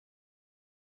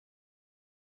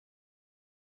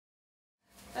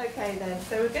Okay then,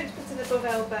 so we're going to put an above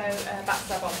elbow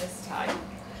backslab on this time.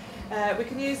 We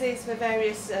can use these for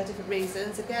various different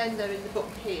reasons. Again, they're in the book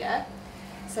here.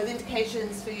 So the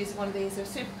indications for using one of these are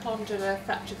supracondylar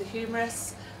fracture of the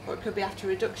humerus, or it could be after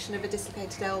reduction of a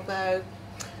dislocated elbow,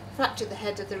 fracture of the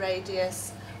head of the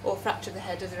radius, or fracture of the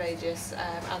head of the radius,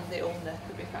 and the ulna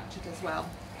could be fractured as well.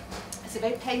 It's a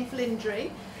very painful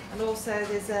injury, and also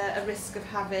there's a risk of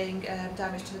having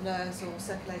damage to the nerves or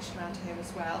circulation around here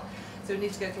as well. So we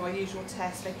need to go through our usual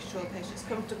tests, making sure the patient's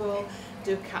comfortable,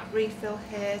 do a cap refill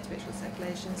here to make sure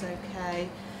circulation's okay,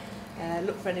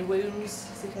 look for any wounds,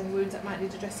 see if any wounds that might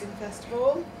need addressing first of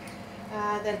all.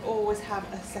 Then always have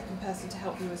a second person to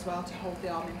help you as well, to hold the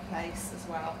arm in place as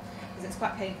well, because it's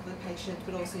quite painful for the patient,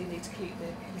 but also you need to keep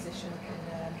the position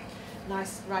in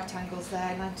nice right angles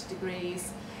there, 90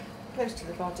 degrees, close to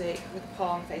the body, with the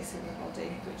palm facing the body,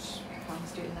 which I find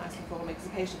is doing nicely for me, because the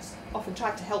patients often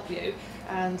try to help you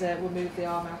and will move the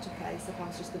arm out of place. The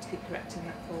palm's just going to keep correcting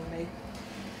that for me.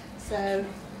 So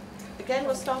again,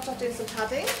 we'll start off doing some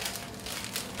padding.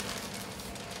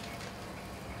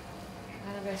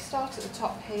 And I'm going to start at the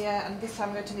top here, and this time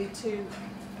I'm going to need 2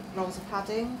 rolls of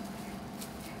padding.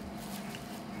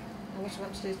 And what I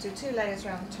want to do is do 2 layers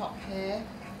around the top here.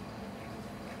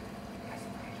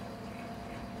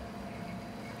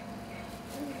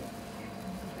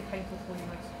 Painful for you,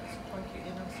 so try and keep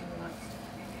you nice and relaxed.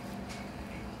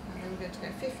 And then we're going to go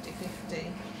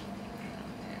 50-50.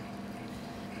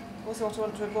 Also, what I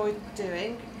want to avoid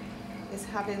doing is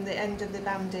having the end of the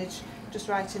bandage just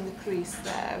right in the crease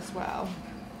there as well.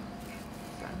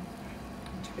 So I'm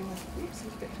going to bring this a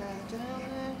little bit further down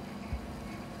there.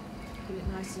 Keep it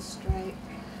nice and straight.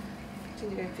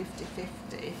 Continue going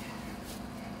 50-50.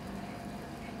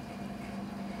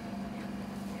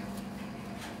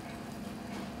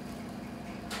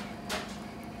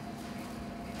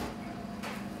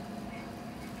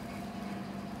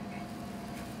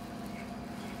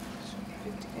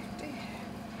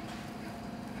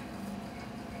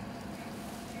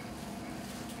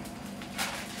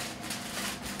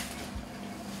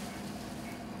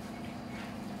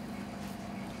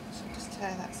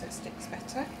 Tear that so it sticks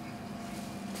better.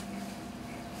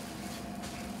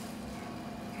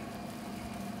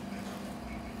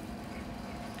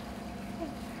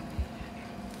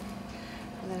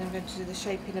 And then I'm going to do the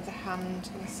shaping of the hand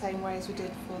in the same way as we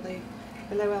did for the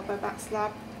below elbow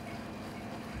backslab.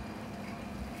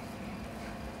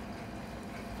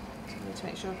 So I need to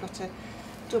make sure I've got a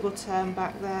double turn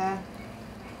back there.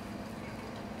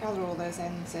 Gather all those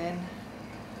ends in, and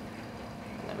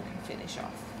then we can finish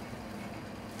off.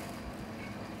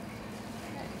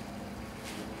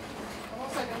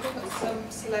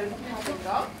 Some Salone padding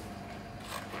on,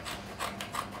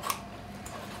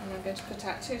 and I'm going to cut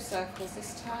out 2 circles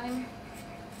this time.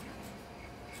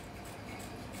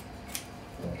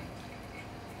 Okay.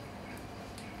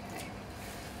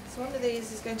 So one of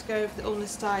these is going to go over the ulnar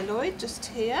styloid just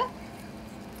here,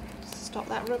 just to stop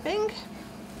that rubbing.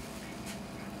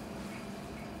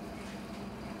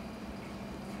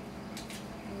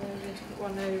 And then we're going to put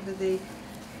one over the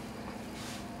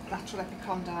lateral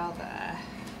epicondyle there.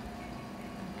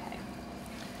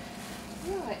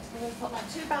 Right, so I'm going to put my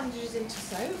 2 bandages into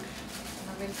soak, and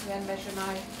I'm going to then measure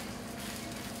my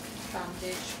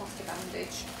bandage, plaster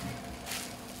bandage.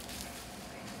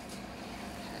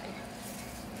 Okay.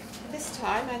 This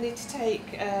time I need to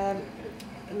take a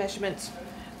measurement.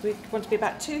 We want to be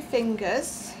about 2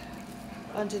 fingers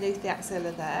underneath the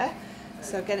axilla there.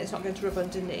 So again, it's not going to rub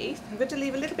underneath. I'm going to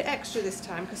leave a little bit extra this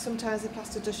time, because sometimes the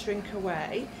plaster does shrink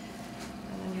away.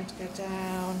 And I'm going to go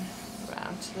down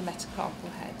around to the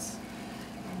metacarpal heads.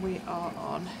 We are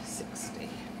on 60. I'm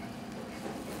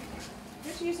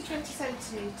going to use a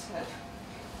 20cm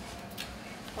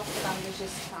plaster bandage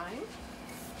this time.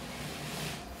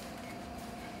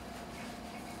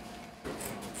 I'm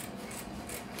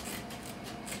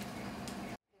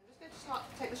just going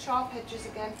to take the sharp edges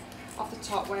again off the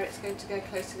top where it's going to go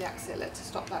close to the axilla to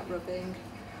stop that rubbing.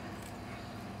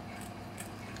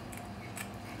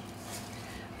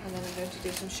 And then I'm going to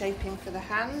do some shaping for the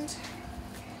hand.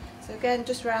 So again,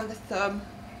 just around the thumb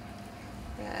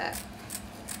there.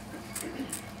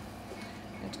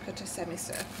 I'm going to cut a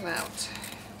semicircle out.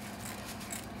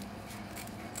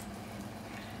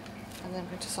 And then I'm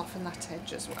going to soften that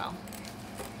edge as well.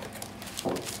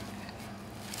 Okay.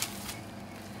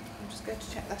 I'm just going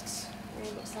to check that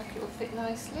all looks like it will fit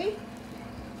nicely.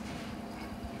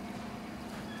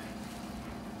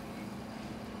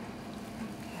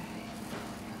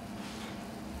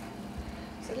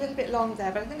 A little bit long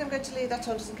there, but I think I'm going to leave that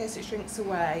on just in case it shrinks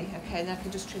away. Okay, and then I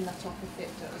can just trim that off if it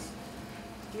does.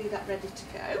 Leave that ready to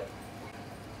go.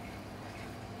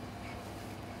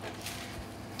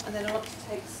 And then I want to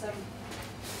take some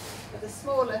of the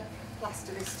smaller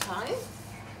plaster this time.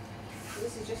 So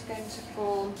this is just going to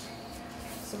form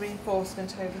some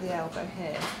reinforcement over the elbow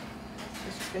here. So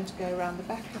it's just going to go around the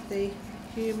back of the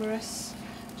humerus,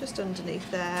 just underneath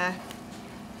there.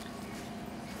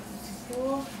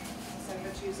 24. So I'm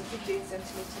going to use a 15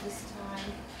 centimetre this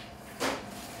time.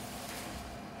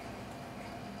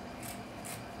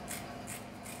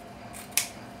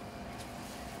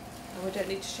 And we don't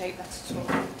need to shape that at all.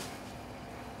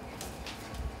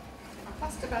 A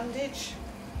plaster bandage.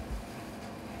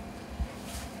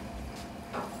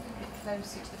 A bit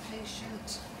closer to the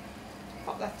patient.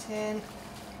 Pop that in.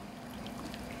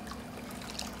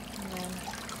 And then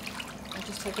I'll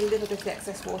just take a little bit of the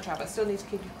excess water out, but I still need to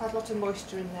keep quite a lot of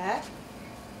moisture in there.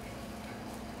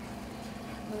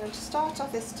 I'm going to start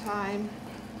off this time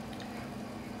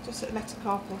just at the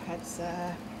metacarpal heads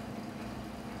there.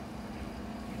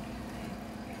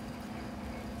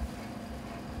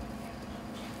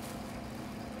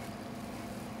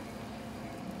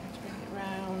 Bring it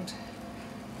round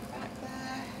back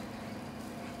there.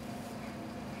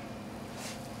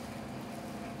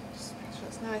 Just make sure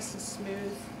it's nice and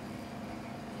smooth.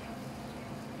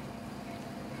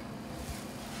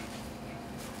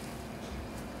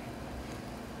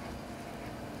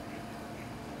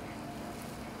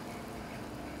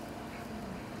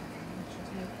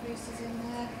 Creases in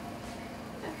there.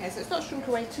 Okay, so it's not shrunk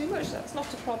away too much, that's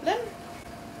not a problem.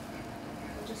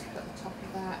 I'll just put the top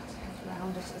of that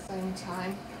around it at the same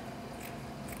time.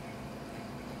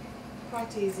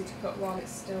 Quite easy to put while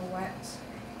it's still wet.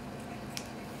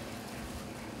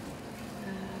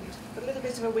 And put a little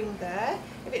bit of a wing there.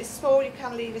 If it's small you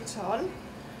can leave it on,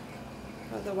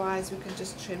 otherwise we can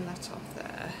just trim that off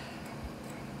there.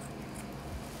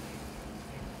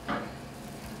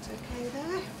 That's okay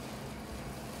there.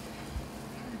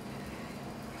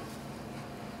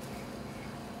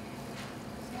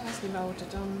 Nicely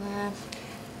moulded on there.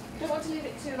 Don't want to leave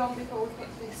it too long before we put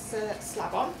this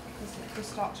slab on, because it will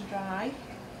start to dry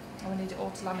and we need it all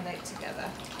to laminate together.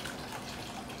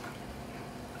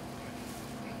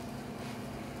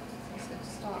 So it's going to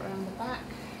start around the back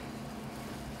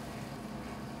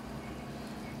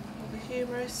of the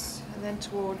humerus and then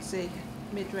towards the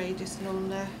mid-radius and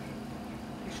ulnar.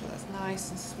 Make sure that's nice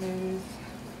and smooth.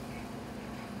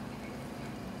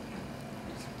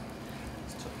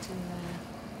 It's tucked in there.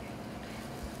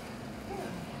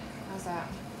 How's that?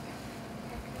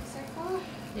 Okay so far?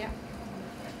 Yeah.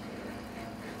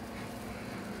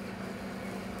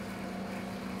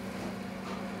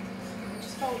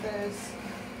 Just fold those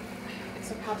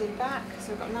bits of padding back so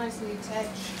we've got a nice neat edge.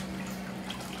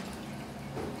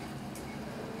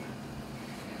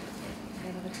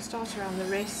 Then we're going to start around the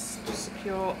wrist, just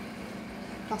secure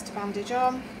plaster bandage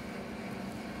on.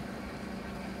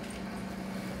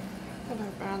 Pull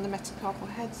around the metacarpal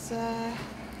heads there.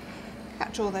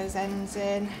 Catch all those ends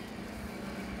in.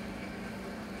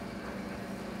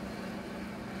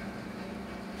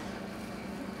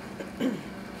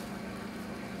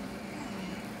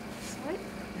 Sorry,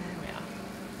 there we are.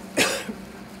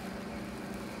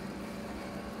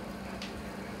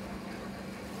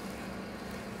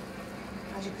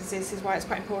 As you can see, this is why it's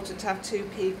quite important to have two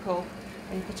people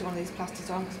when you're putting one of these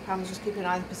plasters on, because Pam's just keeping an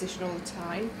eye on the position all the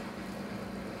time.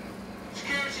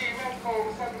 Security, red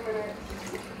call, 7 minutes.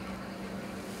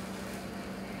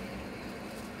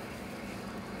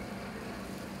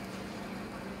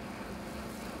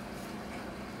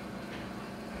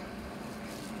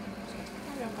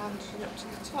 Carry on bandaging up to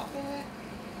the top there.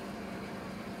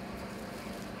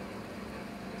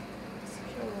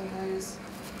 Secure all those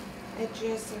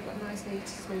edges so we've got a nice neat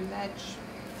smooth edge.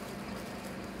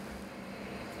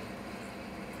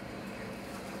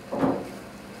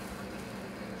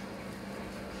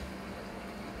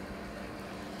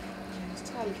 Just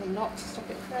tie a little knot to stop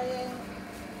it fraying.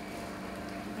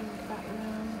 Bring it back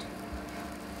round.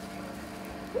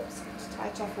 Oops, just tie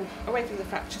it off away from the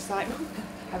fracture site.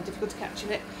 Having difficulty catching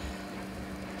it.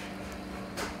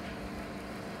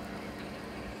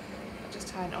 Just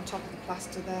tying it on top of the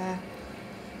plaster there.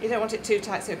 You don't want it too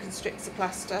tight so it constricts the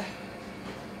plaster.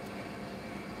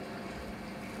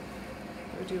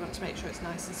 But we do want to make sure it's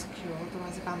nice and secure,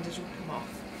 otherwise the bandage will come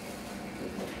off.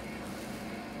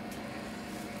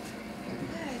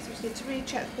 Okay, so we just need to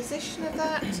recheck the position of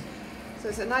that. So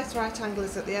it's a nice right angle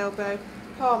is at the elbow,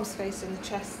 palms facing the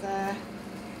chest there.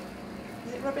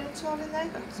 Is it rubbing at all in there?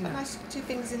 It's got nice two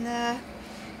fingers in there.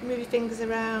 Move your fingers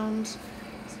around.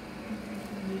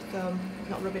 Your thumb,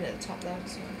 not rubbing at the top there.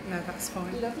 So. No, that's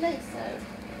fine. Lovely. So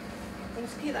I'm going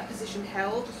to keep that position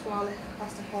held just while the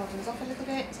plaster hardens off a little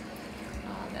bit.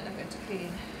 And then I'm going to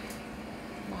clean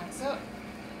lines up.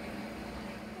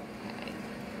 Okay.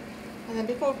 And then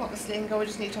before we pop the sling on, we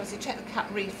just need to obviously check the cap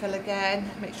refill again,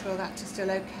 make sure that is still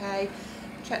okay.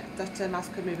 Check that mouse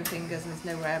could move her fingers and there's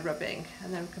no air rubbing,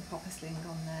 and then we can pop a sling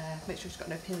on there. Make sure she's got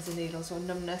no pins and needles or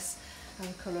numbness, and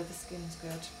the colour of the skin's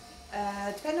good.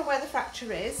 Depending on where the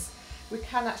fracture is, we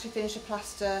can actually finish a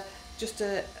plaster just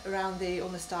around the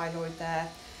ulnar styloid there.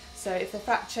 So if the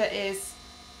fracture is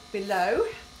below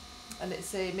and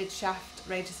it's a mid-shaft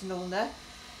radius and ulnar,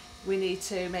 we need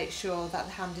to make sure that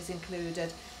the hand is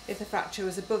included. If the fracture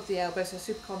was above the elbow, so a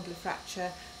supracondylar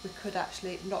fracture, we could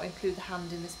actually not include the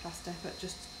hand in this plaster, but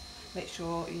just make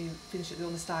sure you finish at the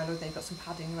ulnar styloid, then you've got some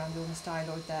padding around the ulnar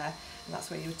styloid there, and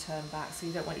that's where you would turn back, so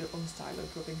you don't want your ulnar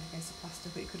styloid rubbing against the plaster,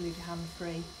 but you could leave your hand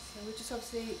free. So we just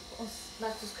obviously, once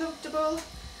nice as comfortable,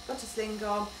 got a sling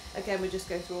on, again we just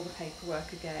go through all the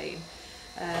paperwork again.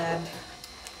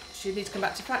 She'd need to come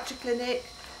back to fracture clinic,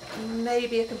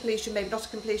 maybe a completion, maybe not a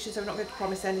completion, so we're not going to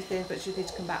promise anything, but she'll need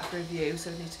to come back for review,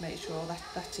 so we need to make sure that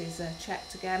that is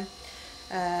checked again.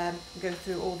 Go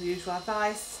through all the usual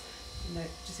advice, you know,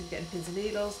 just in getting pins and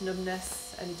needles,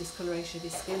 numbness, any discoloration of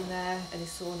your skin there, any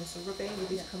soreness or rubbing, you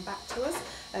need to come back to us,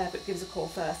 but give us a call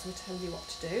first and we'll tell you what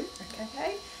to do.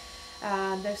 Okay.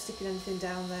 And no sticking anything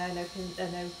down there, no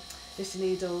knitting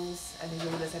needles, any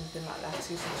rulers, anything like that.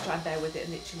 So you just try and bear with it,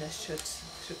 and itchiness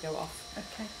should go off.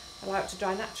 Okay. Allow it to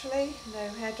dry naturally, no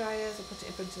hair dryers, or put it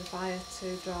in front of the fire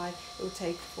to dry. It will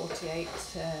take 48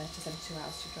 to 72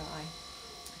 hours to dry.